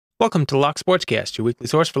Welcome to Lock Sportscast, your weekly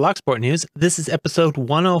source for Locksport news. This is episode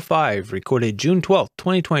 105, recorded June 12th,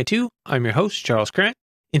 2022. I'm your host, Charles Krant.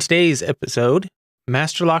 In today's episode,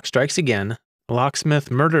 Master Lock strikes again,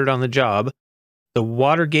 Locksmith murdered on the job, the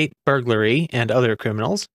Watergate burglary and other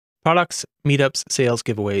criminals, products, meetups, sales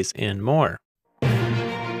giveaways, and more.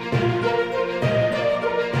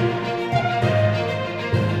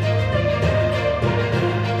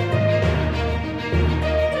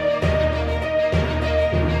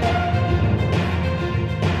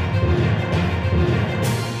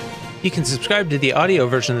 You can subscribe to the audio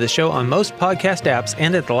version of the show on most podcast apps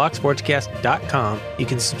and at locksportscast.com. You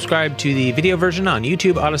can subscribe to the video version on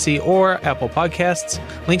YouTube, Odyssey, or Apple Podcasts.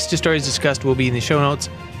 Links to stories discussed will be in the show notes.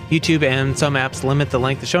 YouTube and some apps limit the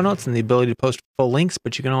length of show notes and the ability to post full links,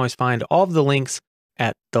 but you can always find all of the links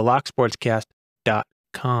at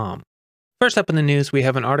locksportscast.com. First up in the news, we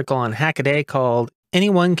have an article on Hackaday called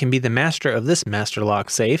 "Anyone Can Be the Master of This Master Lock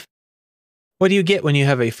Safe." What do you get when you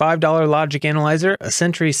have a $5 logic analyzer, a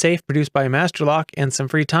Sentry safe produced by Master Lock, and some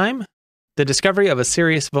free time? The discovery of a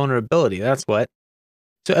serious vulnerability, that's what.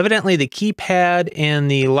 So evidently the keypad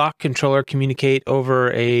and the lock controller communicate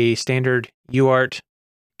over a standard UART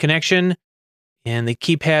connection, and the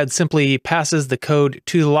keypad simply passes the code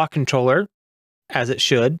to the lock controller, as it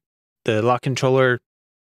should. The lock controller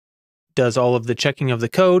does all of the checking of the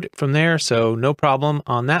code from there, so no problem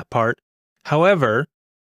on that part. However,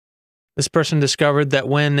 this person discovered that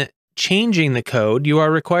when changing the code, you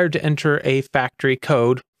are required to enter a factory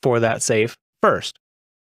code for that safe first.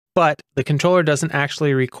 But the controller doesn't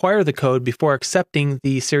actually require the code before accepting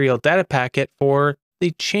the serial data packet for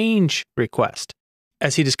the change request.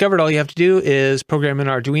 As he discovered, all you have to do is program an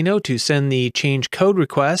Arduino to send the change code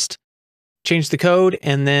request, change the code,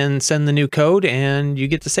 and then send the new code, and you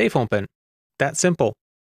get the safe open. That simple.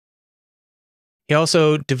 He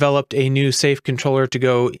also developed a new safe controller to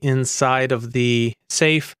go inside of the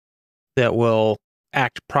safe that will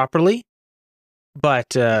act properly. But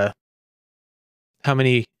how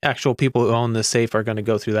many actual people who own this safe are going to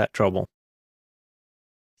go through that trouble?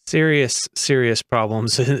 Serious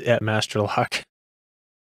problems at Master Lock.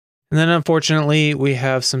 And then unfortunately, we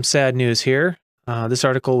have some sad news here. This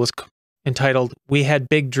article was entitled, "We Had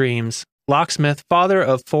Big Dreams. Locksmith, father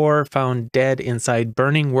of 4, found dead inside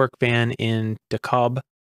burning work van in DeKalb."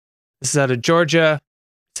 This is out of Georgia.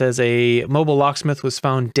 It says a mobile locksmith was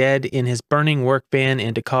found dead in his burning work van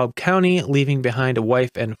in DeKalb County, leaving behind a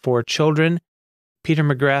wife and 4 children. Peter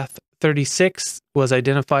McGrath, 36, was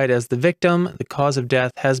identified as the victim. The cause of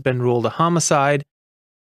death has been ruled a homicide.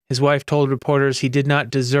 His wife told reporters he did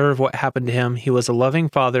not deserve what happened to him. He was a loving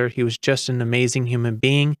father. He was just an amazing human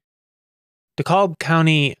being. DeKalb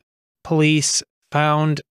County police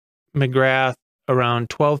found McGrath around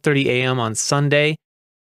 12:30 a.m. on Sunday.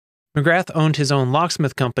 McGrath owned his own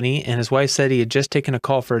locksmith company, and his wife said he had just taken a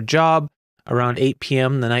call for a job around 8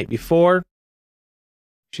 p.m. the night before.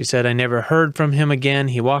 She said, "I never heard from him again.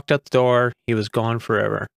 He walked out the door. He was gone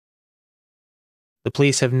forever." The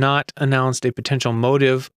police have not announced a potential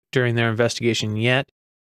motive during their investigation yet.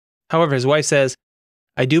 However, his wife says,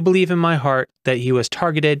 "I do believe in my heart that he was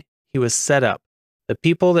targeted. He was set up. The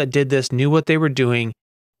people that did this knew what they were doing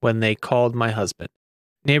when they called my husband."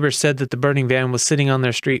 Neighbors said that the burning van was sitting on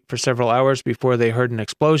their street for several hours before they heard an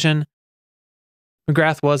explosion.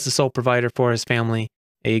 McGrath was the sole provider for his family.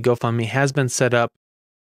 A GoFundMe has been set up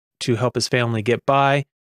to help his family get by.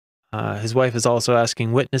 His wife is also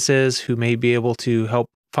asking witnesses who may be able to help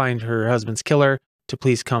find her husband's killer to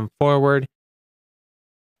please come forward.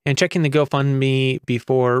 And checking the GoFundMe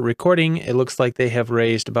before recording, it looks like they have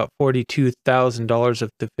raised about $42,000 of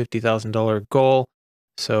the $50,000 goal.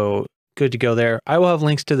 So good to go there. I will have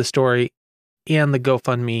links to the story and the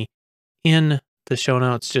GoFundMe in the show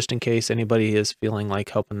notes just in case anybody is feeling like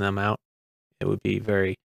helping them out. It would be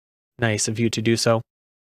very nice of you to do so.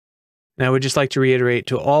 And I would just like to reiterate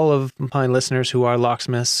to all of my listeners who are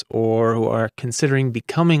locksmiths or who are considering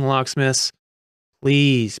becoming locksmiths,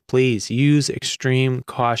 please use extreme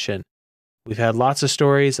caution. We've had lots of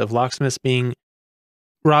stories of locksmiths being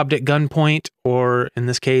robbed at gunpoint, or in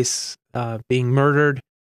this case, being murdered,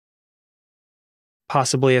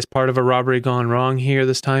 possibly as part of a robbery gone wrong here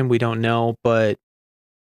this time. We don't know, but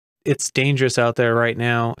it's dangerous out there right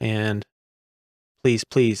now, and please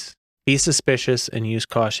be suspicious and use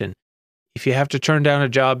caution. If you have to turn down a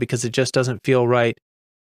job because it just doesn't feel right,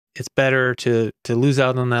 it's better to lose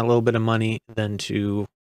out on that little bit of money than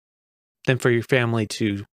for your family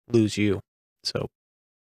to lose you. So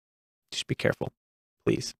just be careful,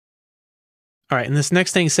 please. All right, and this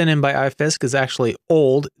next thing sent in by iFisk is actually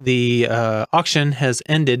old. The auction has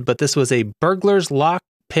ended, but this was a Burglar's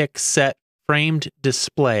lockpick set framed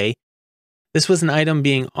display. This was an item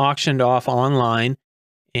being auctioned off online,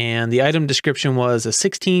 and the item description was a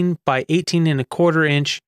 16 by 18 and a quarter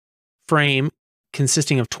inch frame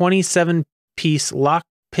consisting of 27-piece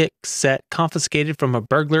lockpick set confiscated from a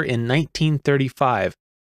burglar in 1935.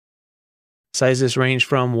 Sizes range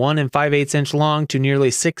from 1 5/8 inch long to nearly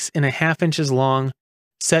 6.5 inches long.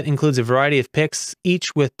 Set includes a variety of picks,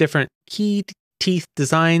 each with different key teeth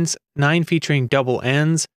designs, 9 featuring double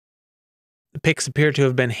ends. The picks appear to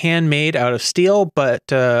have been handmade out of steel, but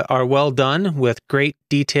are well done with great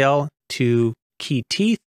detail to key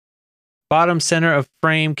teeth. Bottom center of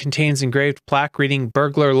frame contains engraved plaque reading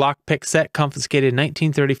Burglar Lockpick Set confiscated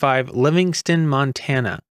 1935, Livingston,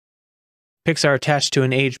 Montana. Picks are attached to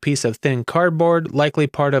an aged piece of thin cardboard, likely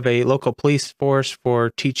part of a local police force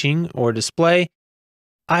for teaching or display.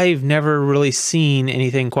 I've never really seen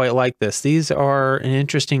anything quite like this. These are an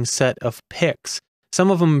interesting set of picks.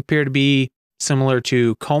 Some of them appear to be similar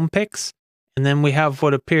to comb picks, and then we have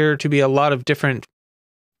what appear to be a lot of different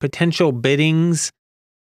potential biddings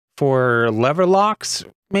for lever locks,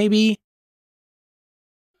 maybe.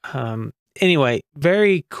 Anyway,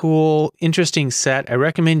 very cool, interesting set. I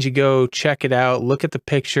recommend you go check it out, look at the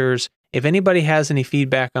pictures. If anybody has any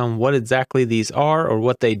feedback on what exactly these are or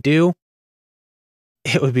what they do,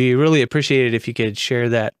 it would be really appreciated if you could share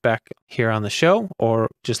that back here on the show, or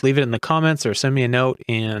just leave it in the comments or send me a note,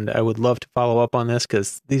 and I would love to follow up on this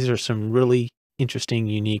because these are some really interesting,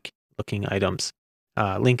 unique looking items.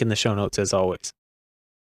 Link in the show notes as always.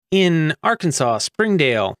 In Arkansas,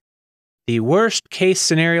 Springdale, the worst case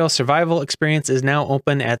scenario survival experience is now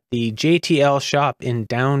open at the JTL shop in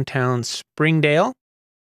downtown Springdale.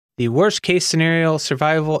 The worst case scenario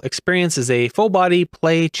survival experience is a full body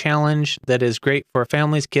play challenge that is great for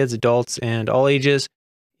families, kids, adults, and all ages.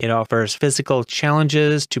 It offers physical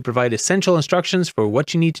challenges to provide essential instructions for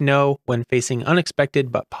what you need to know when facing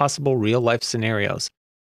unexpected but possible real life scenarios.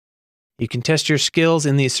 You can test your skills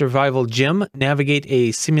in the survival gym, navigate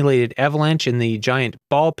a simulated avalanche in the giant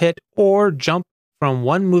ball pit, or jump from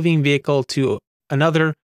one moving vehicle to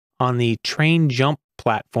another on the train jump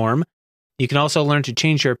platform. You can also learn to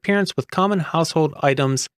change your appearance with common household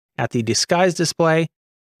items at the disguise display.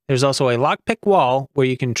 There's also a lockpick wall where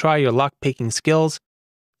you can try your lockpicking skills.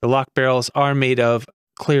 The lock barrels are made of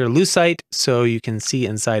clear lucite, so you can see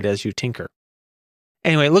inside as you tinker.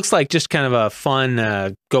 Anyway, it looks like just kind of a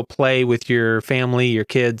fun, go play with your family, your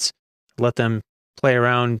kids, let them play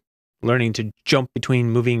around, learning to jump between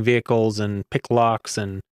moving vehicles and pick locks,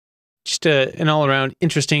 and just an all-around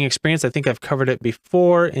interesting experience. I think I've covered it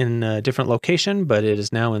before in a different location, but it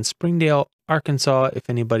is now in Springdale, Arkansas, if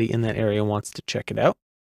anybody in that area wants to check it out.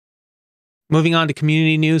 Moving on to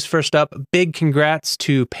community news. First up, big congrats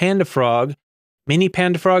to Panda Frog. Mini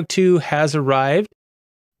Panda Frog 2 has arrived.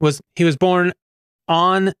 He was born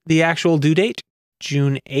on the actual due date,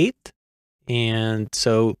 June 8th. And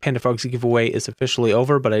so Panda Frog's giveaway is officially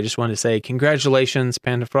over, but I just wanted to say congratulations,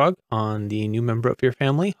 Panda Frog, on the new member of your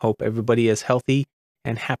family. Hope everybody is healthy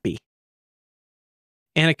and happy.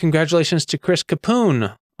 And a congratulations to Chris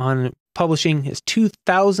Capoon on publishing his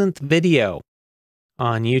 2000th video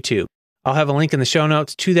on YouTube. I'll have a link in the show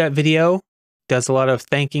notes to that video. Does a lot of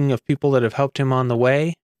thanking of people that have helped him on the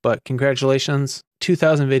way, but congratulations,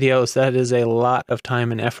 2000 videos. That is a lot of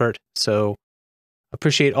time and effort. So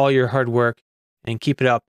appreciate all your hard work and keep it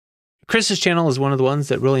up. Chris's channel is one of the ones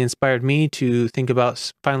that really inspired me to think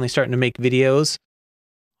about finally starting to make videos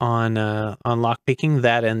on lockpicking,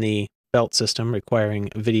 that and the belt system requiring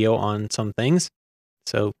video on some things.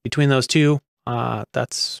 So between those two,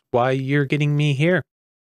 that's why you're getting me here.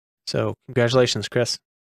 So congratulations, Chris.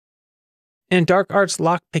 And Dark Arts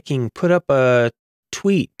Lockpicking put up a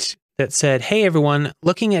tweet that said, "Hey everyone,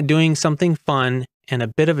 looking at doing something fun and a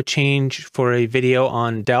bit of a change for a video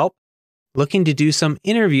on DALP. Looking to do some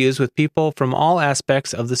interviews with people from all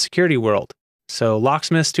aspects of the security world. So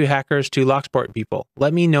locksmiths to hackers to locksport people.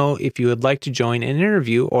 Let me know if you would like to join an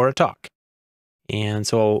interview or a talk." And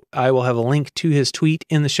so I will have a link to his tweet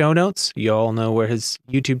in the show notes. You all know where his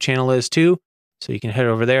YouTube channel is too. So you can head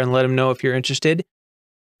over there and let him know if you're interested.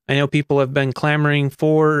 I know people have been clamoring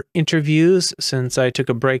for interviews since I took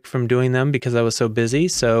a break from doing them because I was so busy.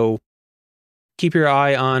 So keep your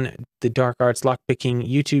eye on the Dark Arts Lockpicking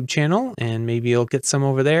YouTube channel, and maybe you'll get some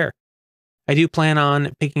over there. I do plan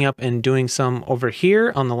on picking up and doing some over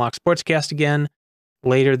here on the Lock Sportscast again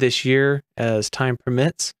later this year as time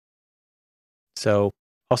permits. So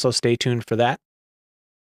also stay tuned for that.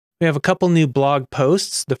 We have a couple new blog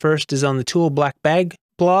posts. The first is on the Tool Black Bag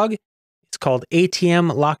blog. It's called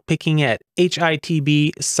ATM Lockpicking at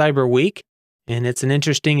HITB Cyber Week. And it's an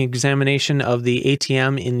interesting examination of the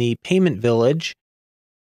ATM in the payment village.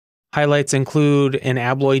 Highlights include an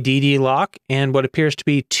Abloy DD lock and what appears to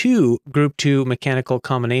be 2 Group 2 mechanical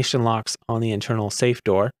combination locks on the internal safe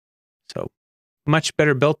door. So much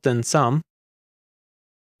better built than some.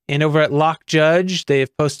 And over at Lock Judge, they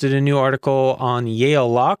have posted a new article on Yale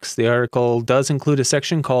locks. The article does include a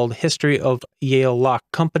section called History of Yale Lock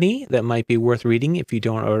Company that might be worth reading if you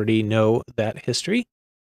don't already know that history.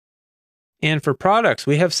 And for products,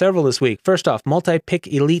 we have several this week. First off,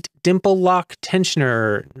 MultiPick Elite Dimple Lock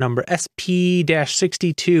Tensioner, number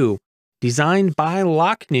SP-62, designed by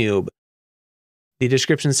Noob. The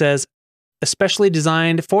description says, especially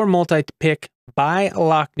designed for MultiPick by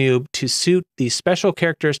Noob to suit the special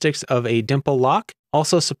characteristics of a dimple lock,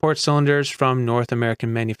 also supports cylinders from North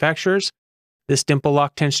American manufacturers. This dimple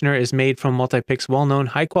lock tensioner is made from MultiPick's well-known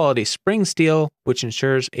high-quality spring steel, which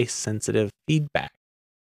ensures a sensitive feedback.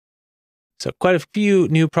 So quite a few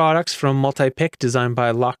new products from MultiPick designed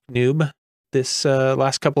by Noob this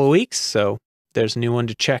last couple of weeks. So there's a new one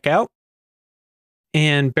to check out.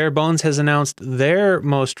 And Bare Bones has announced their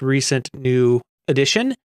most recent new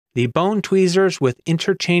addition, the Bone Tweezers with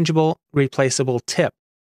interchangeable replaceable tip.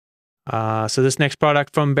 So this next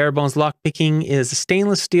product from Bare Bones Lockpicking is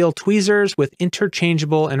stainless steel tweezers with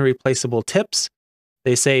interchangeable and replaceable tips.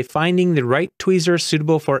 They say finding the right tweezer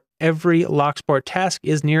suitable for every locksport task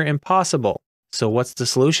is near impossible. So what's the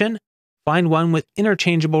solution? Find one with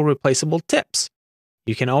interchangeable replaceable tips.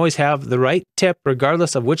 You can always have the right tip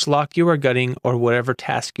regardless of which lock you are gutting or whatever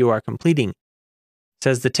task you are completing. It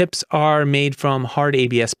says the tips are made from hard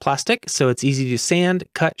ABS plastic, so it's easy to sand,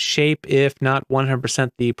 cut, shape, if not 100%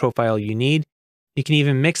 the profile you need. You can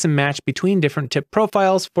even mix and match between different tip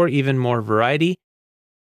profiles for even more variety.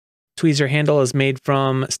 Tweezer handle is made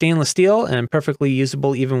from stainless steel and perfectly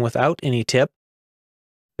usable even without any tip.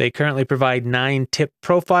 They currently provide 9 tip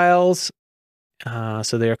profiles,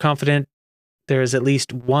 so they are confident there is at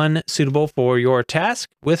least one suitable for your task,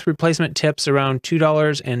 with replacement tips around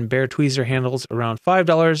 $2 and bare tweezer handles around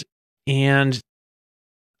 $5. And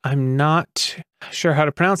I'm not sure how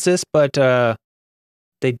to pronounce this, but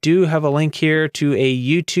they do have a link here to a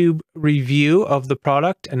YouTube review of the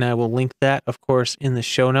product, and I will link that, of course, in the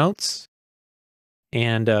show notes,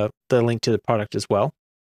 and the link to the product as well.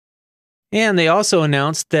 And they also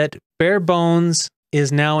announced that Bare Bones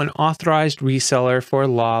is now an authorized reseller for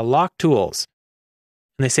Law Lock Tools.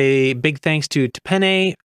 And they say big thanks to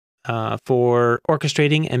Tepene for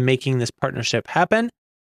orchestrating and making this partnership happen.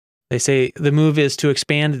 They say the move is to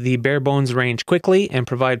expand the Bare Bones range quickly and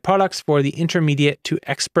provide products for the intermediate to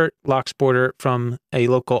expert locksporter from a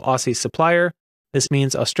local Aussie supplier. This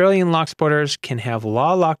means Australian locksporters can have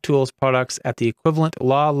Law Lock Tools products at the equivalent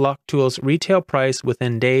Law Lock Tools retail price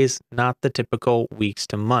within days, not the typical weeks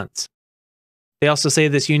to months. They also say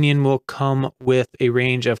this union will come with a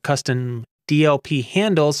range of custom DLP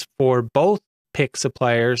handles for both pick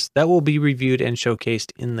suppliers that will be reviewed and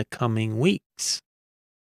showcased in the coming weeks.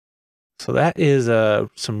 So that is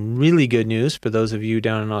some really good news for those of you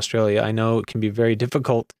down in Australia. I know it can be very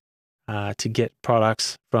difficult to get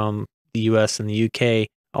products from the US and the UK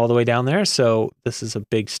all the way down there. So this is a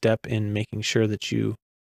big step in making sure that you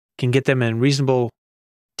can get them in reasonable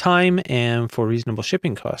time and for reasonable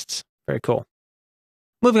shipping costs. Very cool.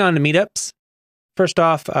 Moving on to meetups. First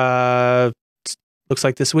off, looks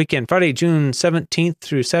like this weekend, Friday, June 17th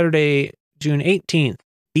through Saturday, June 18th,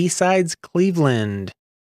 B-Sides Cleveland.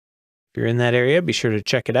 If you're in that area, be sure to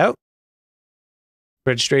check it out.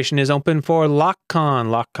 Registration is open for LockCon.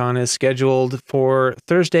 LockCon is scheduled for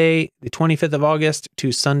Thursday, the 25th of August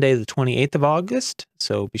to Sunday, the 28th of August.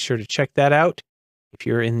 So be sure to check that out. If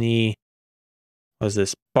you're in the,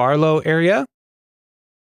 Barlow area.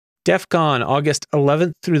 DEF CON, August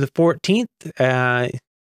 11th through the 14th,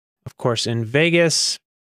 of course, in Vegas.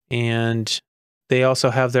 And they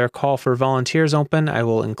also have their call for volunteers open. I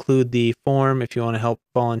will include the form if you want to help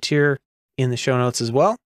volunteer in the show notes as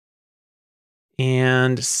well.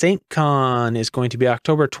 And SaintCon is going to be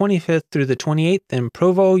October 25th through the 28th in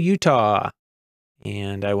Provo, Utah.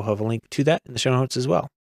 And I will have a link to that in the show notes as well.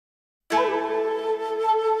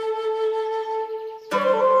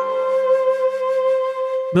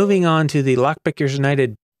 Moving on to the Lockpickers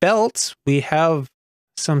United belts, we have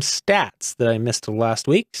some stats that I missed last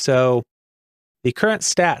week. So the current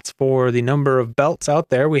stats for the number of belts out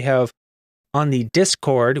there, we have on the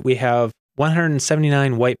Discord, we have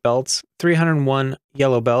 179 white belts, 301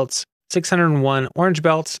 yellow belts, 601 orange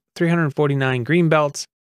belts, 349 green belts,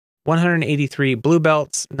 183 blue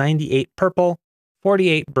belts, 98 purple,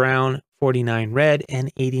 48 brown, 49 red, and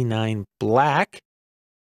 89 black.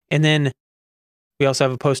 And then we also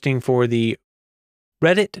have a posting for the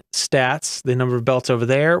Reddit stats, the number of belts over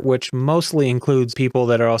there, which mostly includes people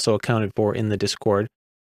that are also accounted for in the Discord.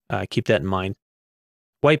 Keep that in mind.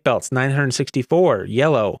 White belts, 964.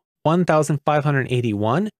 Yellow,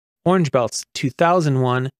 1,581. Orange belts,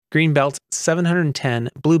 2,001. Green belts, 710.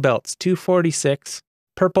 Blue belts, 246.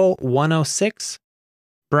 Purple, 106.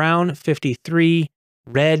 Brown, 53.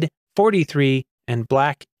 Red, 43. And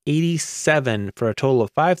black, 87, for a total of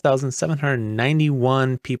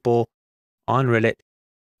 5,791 people on Reddit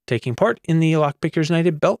taking part in the Lockpickers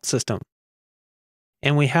United belt system.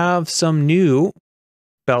 And we have some new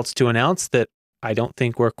belts to announce that I don't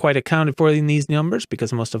think were quite accounted for in these numbers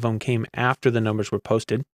because most of them came after the numbers were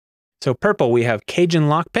posted. So purple, we have Cajun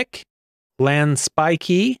Lockpick, Land Spy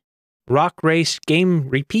Key, Rock Race Game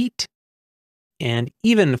Repeat, and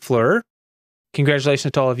Even Fleur.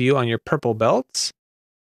 Congratulations to all of you on your purple belts.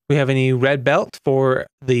 We have a new red belt for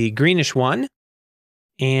the greenish one.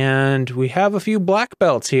 And we have a few black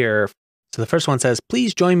belts here. So the first one says,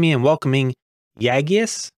 please join me in welcoming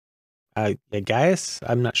Yagius, I'm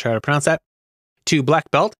not sure how to pronounce that, to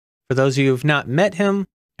black belt. For those of you who have not met him,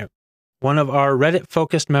 one of our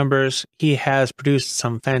Reddit-focused members, he has produced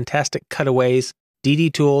some fantastic cutaways,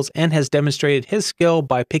 DD tools, and has demonstrated his skill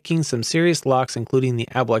by picking some serious locks, including the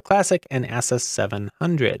Alloy Classic and Assa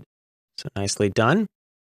 700. So nicely done.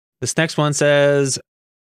 This next one says,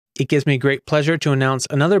 it gives me great pleasure to announce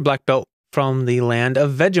another black belt from the land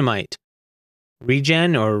of Vegemite.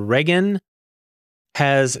 Regan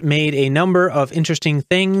has made a number of interesting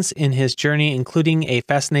things in his journey, including a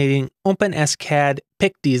fascinating OpenSCAD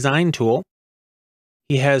pick design tool.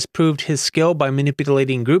 He has proved his skill by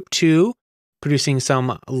manipulating Group 2, producing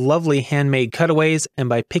some lovely handmade cutaways, and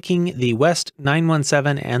by picking the West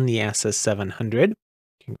 917 and the Assa 700.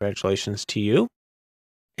 Congratulations to you.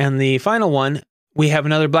 And the final one, we have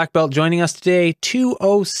another black belt joining us today,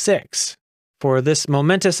 206. For this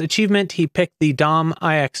momentous achievement, he picked the Dom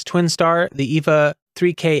IX Twin Star, the EVA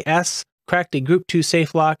 3KS, cracked a Group 2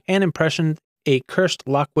 safe lock, and impressioned a cursed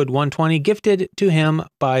Lockwood 120 gifted to him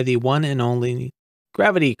by the one and only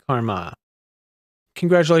Gravity Karma.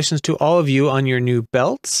 Congratulations to all of you on your new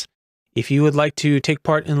belts. If you would like to take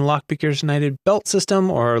part in the Lockpickers United belt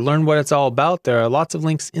system or learn what it's all about, there are lots of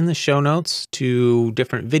links in the show notes to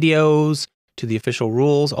different videos, to the official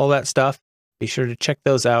rules, all that stuff. Be sure to check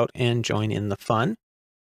those out and join in the fun.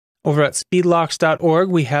 Over at speedlocks.org,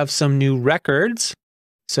 we have some new records.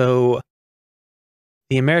 So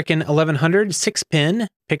the American 1100 6-pin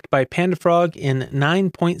picked by PandaFrog in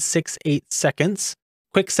 9.68 seconds.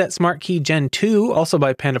 Quickset Smart Key Gen 2, also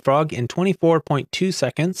by PandaFrog, in 24.2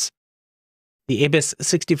 seconds. The Abus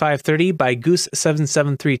 6530 by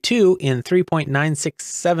Goose7732 in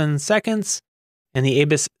 3.967 seconds. And the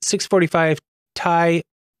Abus 645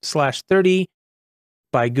 Tie/30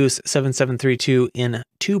 by Goose7732 in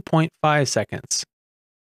 2.5 seconds.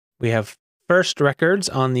 We have first records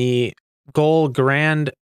on the Goal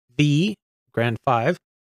Grand 5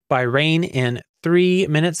 by Rain in 3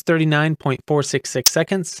 minutes 39.466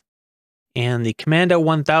 seconds, and the Commando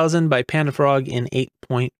 1000 by PandaFrog in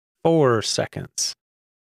 8.4 seconds.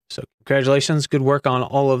 So congratulations, good work on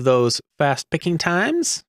all of those fast picking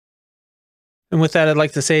times. And with that, I'd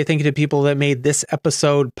like to say thank you to people that made this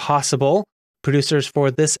episode possible. Producers for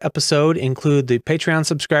this episode include the Patreon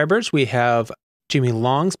subscribers. We have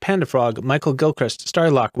JimyLongs, PandaFrog, Michael Gilchrist,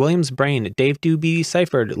 Starlock, Williams Brain, Dave Doobie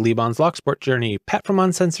Seifert, Liban's Locksport Journey, Pat from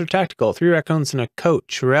Uncensored Tactical, 3 Raccoons and a Coat,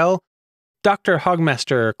 Sherelle,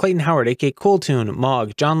 DoctorHogmaster, Clayton Howard, aka Kewltune,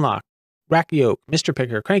 Mog, Jon Lock, Ratyoke,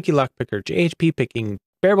 MrPickur, CrankyLockPicker, JHPpicking,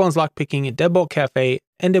 Barebones Lockpicking, Deadbolt Cafe,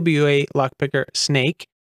 NWA Lockpicker, Snake,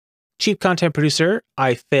 Chief Content Producer,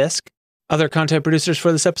 iFisk. Other content producers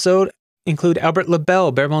for this episode include Albert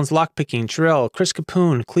LaBelle, Barebones Lockpicking, Terrell, Chris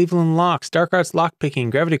Capoon, Cleveland Locks, Dark Arts Lockpicking,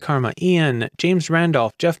 Gravity Karma, Ian, James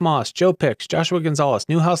Randolph, Jeff Moss, Joe Pix, Joshua Gonzalez,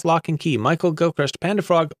 Newhouse Lock and Key, Michael Gilchrist,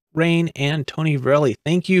 PandaFrog, Rain, and Tony Varelli.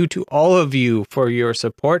 Thank you to all of you for your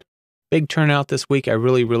support. Big turnout this week. I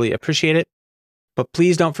really, really appreciate it. But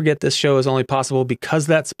please don't forget this show is only possible because of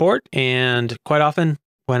that support, and quite often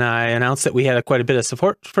when I announce that we had quite a bit of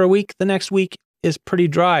support for a week, the next week is pretty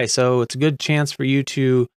dry. So it's a good chance for you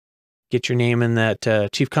to get your name in that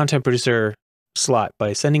Chief Content Producer slot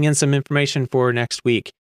by sending in some information for next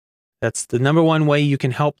week. That's the #1 way you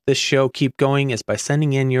can help this show keep going, is by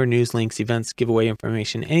sending in your news links, events, giveaway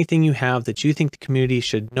information, anything you have that you think the community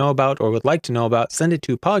should know about or would like to know about. Send it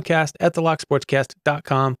to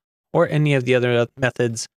podcast@thelocksportscast.com or any of the other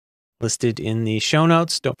methods listed in the show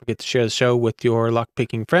notes. Don't forget to share the show with your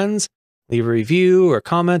lockpicking friends. Leave a review or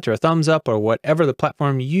comment or a thumbs up or whatever the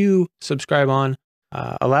platform you subscribe on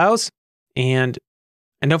allows. And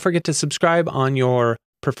And don't forget to subscribe on your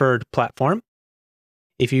preferred platform.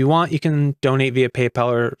 If you want, you can donate via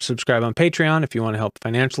PayPal or subscribe on Patreon if you want to help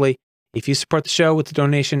financially. If you support the show with the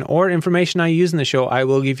donation or information I use in the show, I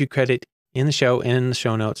will give you credit in the show and in the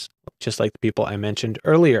show notes, just like the people I mentioned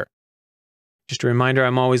earlier. Just a reminder,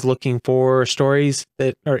 I'm always looking for stories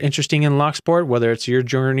that are interesting in Locksport, whether it's your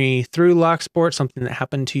journey through Locksport, something that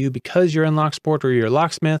happened to you because you're in Locksport or you're a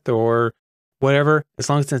locksmith or whatever. As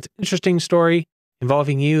long as it's an interesting story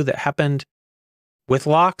involving you that happened with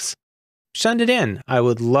locks, send it in. I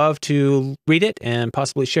would love to read it and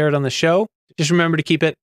possibly share it on the show. Just remember to keep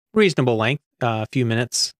it reasonable length, a few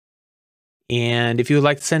minutes. And if you would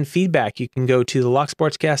like to send feedback, you can go to the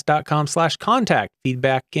locksportscast.com/contact.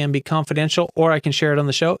 Feedback can be confidential, or I can share it on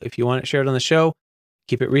the show. If you want it shared on the show,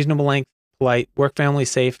 keep it reasonable length, polite, work family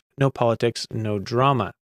safe, no politics, no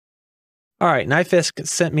drama. All right, Knifefisk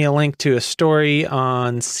sent me a link to a story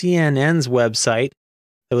on CNN's website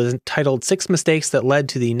that was entitled 6 Mistakes That Led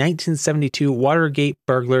to the 1972 Watergate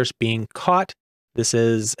Burglars Being Caught. This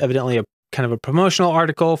is evidently a kind of a promotional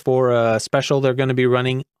article for a special they're going to be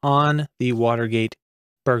running on the Watergate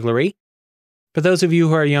burglary. For those of you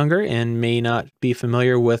who are younger and may not be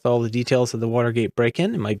familiar with all the details of the Watergate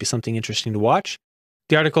break-in, it might be something interesting to watch.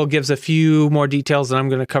 The article gives a few more details than I'm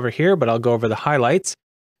going to cover here, but I'll go over the highlights.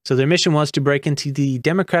 So their mission was to break into the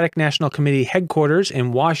Democratic National Committee headquarters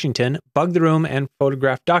in Washington, bug the room, and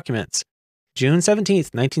photograph documents. June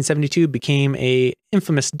 17th, 1972 became an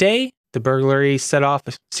infamous day. The burglary set off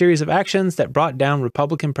a series of actions that brought down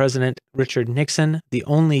Republican President Richard Nixon, the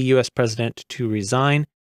only U.S. president to resign.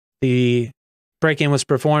 The break-in was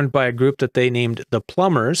performed by a group that they named the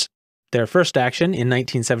Plumbers. Their first action in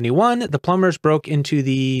 1971, the Plumbers broke into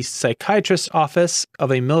the psychiatrist's office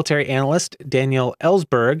of a military analyst, Daniel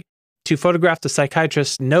Ellsberg, to photograph the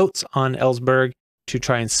psychiatrist's notes on Ellsberg to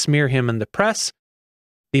try and smear him in the press.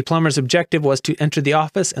 The plumber's objective was to enter the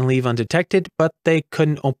office and leave undetected, but they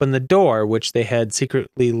couldn't open the door, which they had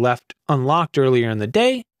secretly left unlocked earlier in the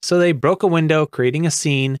day, so they broke a window, creating a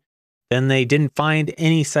scene. Then they didn't find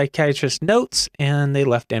any psychiatrist notes, and they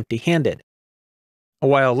left empty-handed. A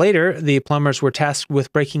while later, the plumbers were tasked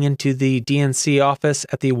with breaking into the DNC office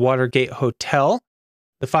at the Watergate Hotel.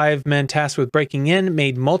 The 5 men tasked with breaking in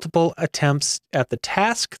made multiple attempts at the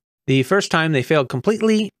task. The first time they failed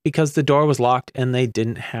completely because the door was locked and they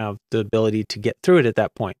didn't have the ability to get through it at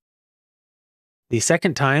that point. The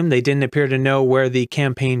second time, they didn't appear to know where the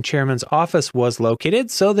campaign chairman's office was located,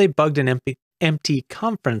 so they bugged an empty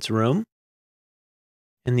conference room.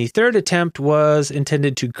 And the third attempt was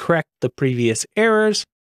intended to correct the previous errors.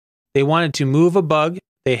 They wanted to move a bug.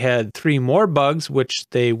 They had 3 more bugs, which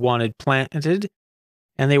they wanted planted,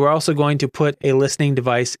 and they were also going to put a listening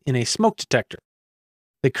device in a smoke detector.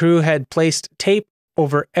 The crew had placed tape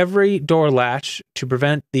over every door latch to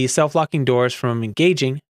prevent the self-locking doors from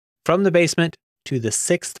engaging from the basement to the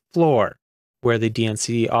 6th floor where the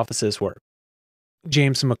DNC offices were.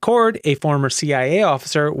 James McCord, a former CIA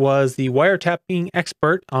officer, was the wiretapping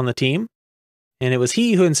expert on the team, and it was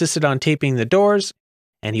he who insisted on taping the doors,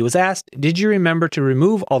 and he was asked, "Did you remember to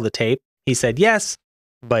remove all the tape?" He said yes,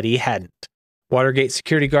 but he hadn't. Watergate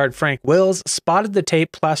security guard Frank Wills spotted the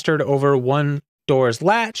tape plastered over one door's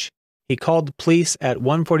latch. He called the police at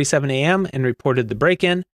 1:47 a.m. and reported the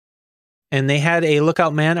break-in, and they had a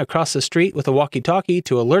lookout man across the street with a walkie-talkie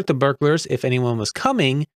to alert the burglars if anyone was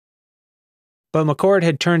coming, but McCord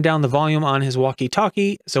had turned down the volume on his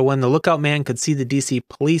walkie-talkie, so when the lookout man could see the DC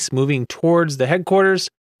police moving towards the headquarters,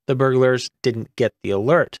 the burglars didn't get the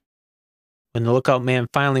alert. When the lookout man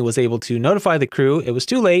finally was able to notify the crew, it was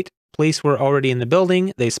too late. Police were already in the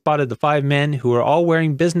building. They spotted the 5 men who were all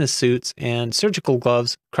wearing business suits and surgical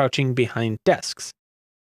gloves crouching behind desks.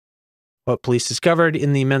 What police discovered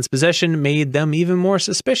in the men's possession made them even more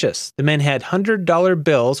suspicious. The men had $100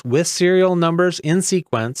 bills with serial numbers in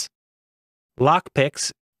sequence,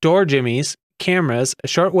 lockpicks, door jimmies, cameras, a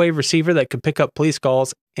shortwave receiver that could pick up police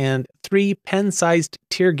calls, and 3 pen-sized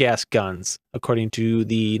tear gas guns, according to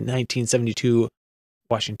the 1972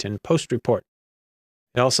 Washington Post report.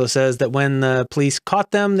 It also says that when the police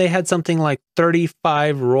caught them, they had something like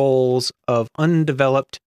 35 rolls of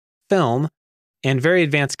undeveloped film and very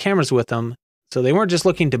advanced cameras with them. So they weren't just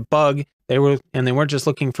looking to bug, they weren't just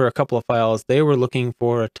looking for a couple of files, they were looking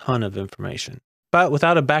for a ton of information. But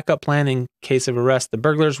without a backup plan in case of arrest, the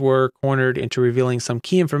burglars were cornered into revealing some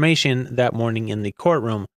key information that morning in the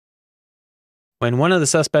courtroom. When one of the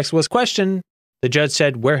suspects was questioned, the judge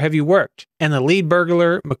said, "Where have you worked?" And the lead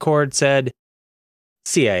burglar, McCord, said,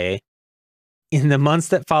 "CIA." In the months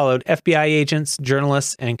that followed, FBI agents,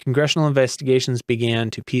 journalists, and congressional investigations began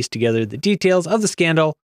to piece together the details of the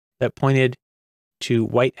scandal that pointed to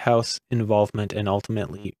White House involvement and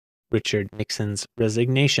ultimately Richard Nixon's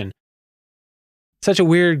resignation. Such a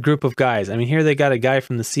weird group of guys. I mean, here they got a guy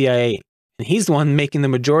from the CIA, and he's the one making the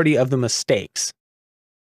majority of the mistakes.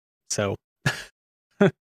 So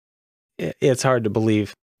it's hard to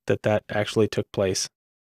believe that that actually took place.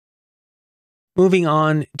 Moving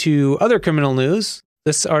on to other criminal news.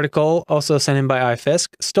 This article, also sent in by iFisk,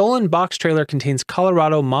 stolen box trailer contains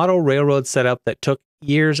Colorado model railroad setup that took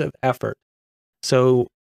years of effort. So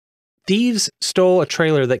thieves stole a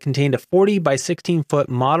trailer that contained a 40 by 16 foot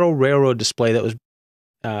model railroad display that was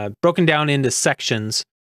broken down into sections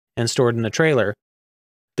and stored in the trailer.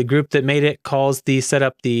 The group that made it calls the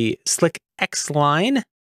setup the Slick X line.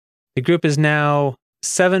 The group is now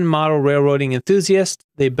 7 model railroading enthusiasts.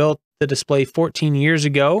 They built the display 14 years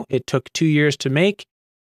ago. It took 2 years to make.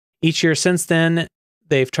 Each year since then,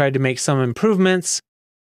 they've tried to make some improvements.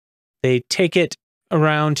 They take it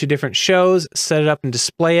around to different shows, set it up and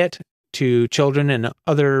display it to children and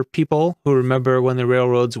other people who remember when the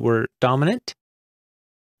railroads were dominant.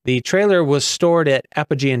 The trailer was stored at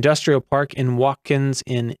Apogee Industrial Park in Watkins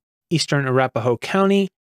in eastern Arapahoe County.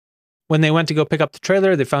 When they went to go pick up the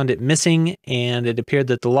trailer, they found it missing, and it appeared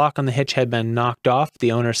that the lock on the hitch had been knocked off.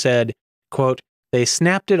 The owner said, quote, "They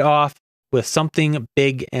snapped it off with something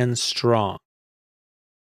big and strong."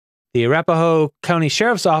 The Arapahoe County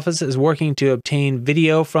Sheriff's Office is working to obtain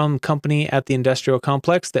video from company at the industrial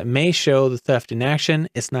complex that may show the theft in action.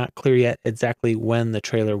 It's not clear yet exactly when the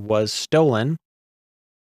trailer was stolen.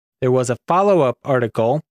 There was a follow-up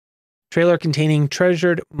article, trailer containing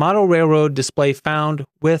treasured model railroad display found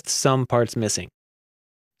with some parts missing.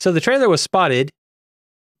 So the trailer was spotted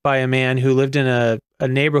by a man who lived in a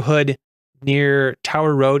neighborhood near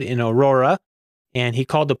Tower Road in Aurora, and he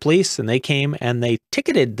called the police, and they came and they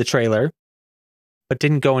ticketed the trailer, but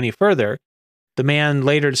didn't go any further. The man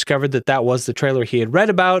later discovered that that was the trailer he had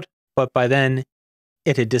read about, but by then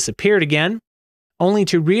it had disappeared again, only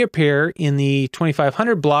to reappear in the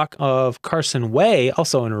 2500 block of Carson Way,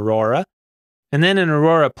 also in Aurora. And then an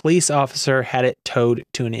Aurora police officer had it towed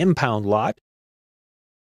to an impound lot.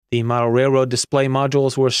 The model railroad display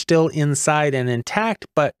modules were still inside and intact,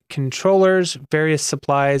 but controllers, various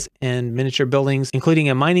supplies, and miniature buildings, including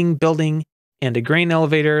a mining building and a grain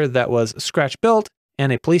elevator that was scratch-built,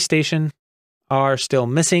 and a police station, are still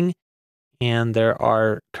missing, and there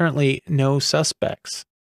are currently no suspects.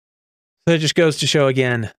 So it just goes to show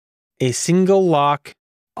again, a single lock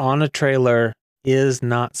on a trailer is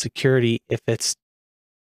not security. It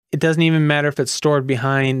doesn't even matter if it's stored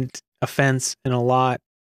behind a fence in a lot.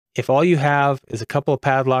 If all you have is a couple of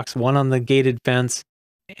padlocks, one on the gated fence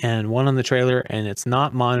and one on the trailer, and it's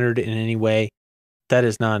not monitored in any way, that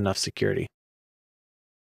is not enough security.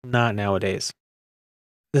 Not nowadays.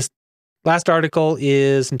 This last article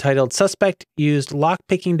is entitled, "Suspect Used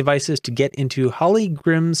Lock-Picking Devices to Get into Holly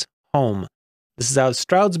Grimm's Home." This is out of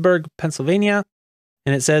Stroudsburg, Pennsylvania,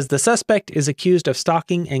 and it says, the suspect is accused of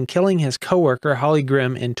stalking and killing his coworker, Holly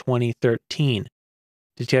Grimm, in 2013.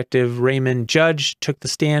 Detective Raymond Judge took the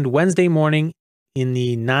stand Wednesday morning in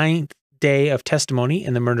the 9th day of testimony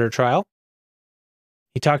in the murder trial.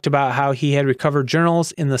 He talked about how he had recovered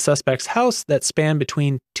journals in the suspect's house that spanned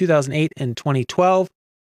between 2008 and 2012.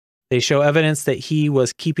 They show evidence that he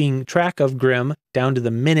was keeping track of Grimm down to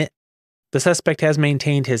the minute. The suspect has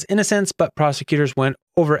maintained his innocence, but prosecutors went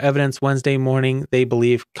over evidence Wednesday morning they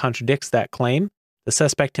believe contradicts that claim. The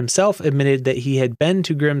suspect himself admitted that he had been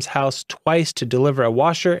to Grimm's house twice to deliver a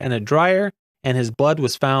washer and a dryer, and his blood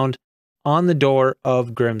was found on the door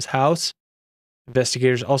of Grimm's house.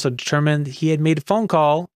 Investigators also determined he had made a phone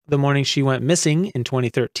call the morning she went missing in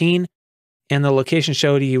 2013, and the location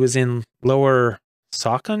showed he was in Lower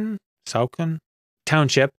Saucon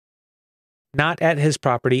Township, not at his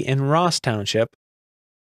property in Ross Township.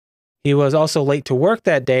 He was also late to work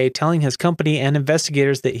that day, telling his company and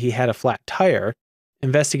investigators that he had a flat tire.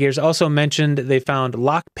 Investigators also mentioned they found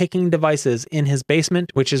lock-picking devices in his basement,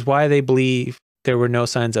 which is why they believe there were no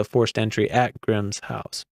signs of forced entry at Grimm's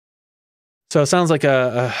house. So it sounds like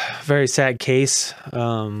a very sad case.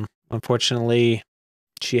 Unfortunately,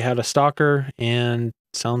 she had a stalker, and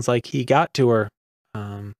sounds like he got to her,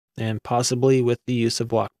 and possibly with the use of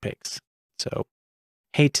lockpicks. So,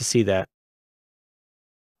 hate to see that.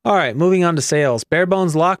 All right, moving on to sales.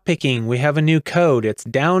 Barebones Lockpicking, we have a new code. It's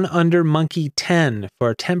Down Under Monkey 10 for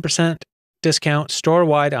a 10% discount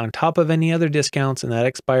store-wide on top of any other discounts, and that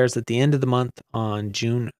expires at the end of the month on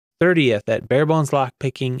June 30th at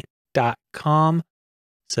bareboneslockpicking.com.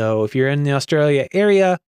 So if you're in the Australia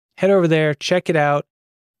area, head over there, check it out.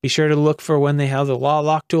 Be sure to look for when they have the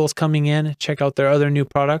lock tools coming in, check out their other new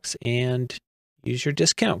products, and use your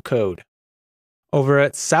discount code. Over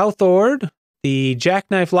at Southord, the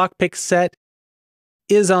Jackknife Lockpick set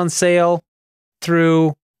is on sale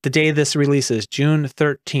through the day this releases, June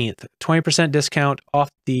 13th. 20% discount off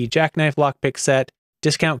the Jackknife Lockpick set.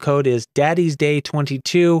 Discount code is Daddy's Day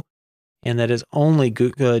 22, and that is only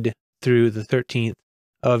good through the 13th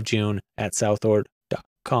of June at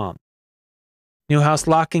southord.com. Newhouse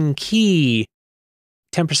Lock and Key,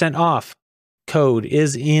 10% off. Code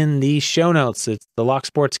is in the show notes. It's the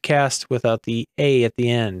Locksports cast without the A at the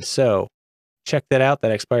end. So check that out.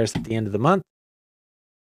 That expires at the end of the month.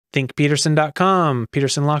 ThinkPeterson.com,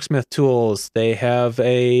 Peterson Locksmith Tools. They have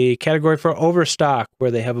a category for overstock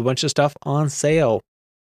where they have a bunch of stuff on sale.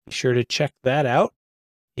 Be sure to check that out.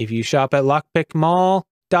 If you shop at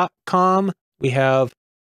lockpickmall.com, we have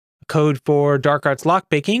a code for Dark Arts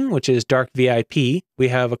Lockpicking, which is Dark VIP. We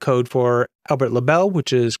have a code for Albert LaBelle,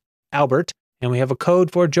 which is Albert. And we have a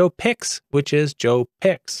code for Joe Picks, which is Joe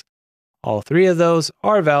Picks. All three of those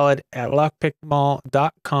are valid at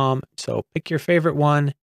lockpickmall.com. So pick your favorite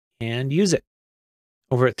one and use it.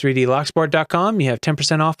 Over at 3dlocksport.com, you have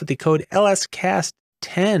 10% off with the code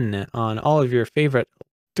LSCast10 on all of your favorite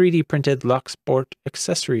 3D printed Locksport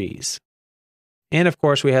accessories. And of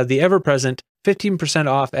course, we have the ever-present 15%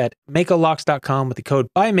 off at MakoLocks.com with the code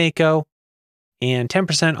BYMAKO and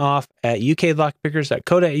 10% off at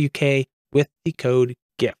uklockpickers.co.uk with the code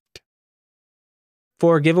GIFT.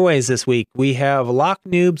 For giveaways this week, we have Lock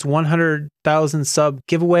Noob's 100,000 sub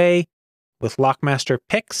giveaway with Lockmaster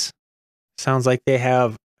picks. Sounds like they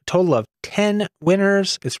have a total of 10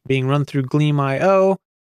 winners. It's being run through Gleam.io.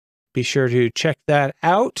 Be sure to check that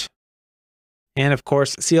out. And of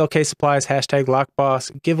course, CLK Supplies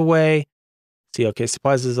 #LockBoss giveaway. CLK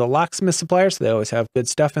Supplies is a locksmith supplier, so they always have good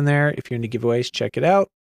stuff in there. If you're into giveaways, check it out.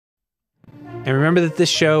 And remember that this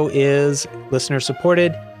show is listener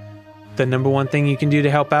supported. The number one thing you can do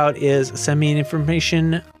to help out is send me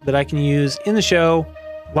information that I can use in the show.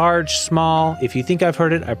 Large, small. If you think I've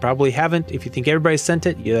heard it, I probably haven't. If you think everybody sent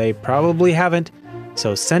it, they probably haven't.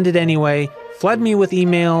 So send it anyway. Flood me with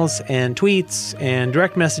emails and tweets and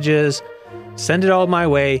direct messages. Send it all my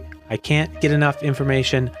way. I can't get enough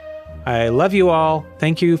information. I love you all.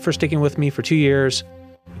 Thank you for sticking with me for 2 years.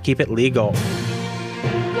 Keep it legal.